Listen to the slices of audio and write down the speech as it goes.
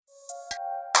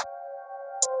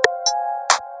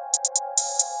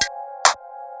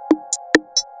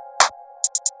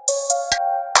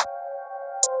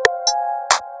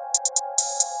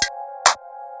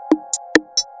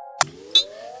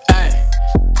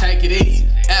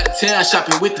town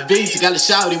shopping with the Visa. Got a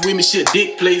shawty with me, she a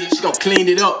dick pleaser. She gon' clean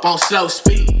it up on slow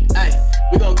speed. Ay,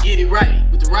 we gon' get it right.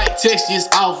 With the right texture, it's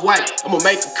off-white. I'ma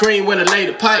make a cream when I lay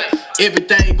the pipe.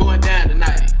 Everything going down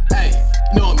tonight. Ay,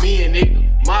 you know I'm in,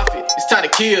 nigga. Mafia, it's time to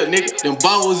kill, nigga. Them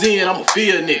balls in, I'ma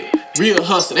feel, nigga. Real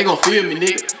hustle, they gon' feel me,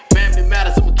 nigga. Family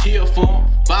matters, I'ma kill for them.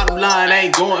 Bottom line, I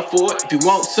ain't going for it. If you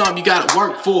want something, you gotta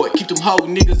work for it. Keep them hoe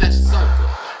niggas at your circle.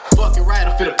 Fucking right,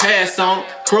 I'm finna pass on.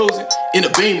 Cruising in a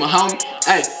Beamer, homie.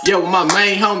 Ay, yeah, with my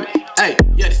main homie. Ay,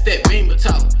 yeah, this that Beamer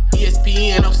talk.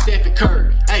 ESPN, I'm Stephen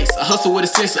Curry. Ay, I hustle with a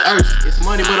sense of urgency. It's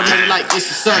money, but I make it like it's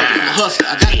a service. I'm a hustler,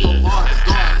 I gotta go hard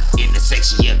regardless. In the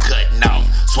section, you're cutting off.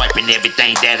 Swiping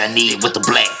everything that I need with the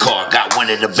black card. Got one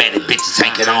of the better bitches,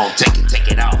 take it on,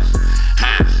 take it off.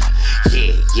 Huh?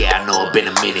 Yeah, I know it been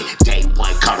a minute. Day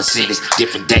one, call the sentence.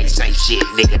 Different day, same shit,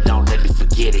 nigga, don't let me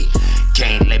forget it.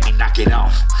 Can't let me knock it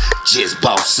off. Just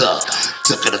boss up.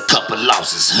 Took it a couple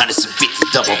losses. 150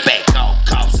 double back all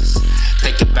causes.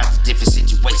 Think about the different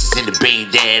situations in the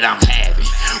beam that I'm having.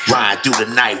 Ride through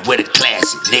the night with a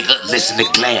classic. Nigga, listen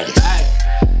to Gladys.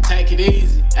 Ay, take it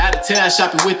easy. Out of town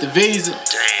shopping with the Visa.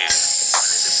 Damn.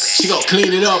 She gon'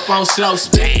 clean it up on slow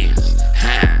speed.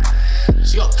 Damn.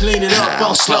 She gon' clean it up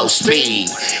on slow speed.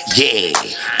 Yeah,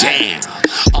 damn.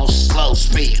 On slow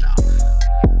speed.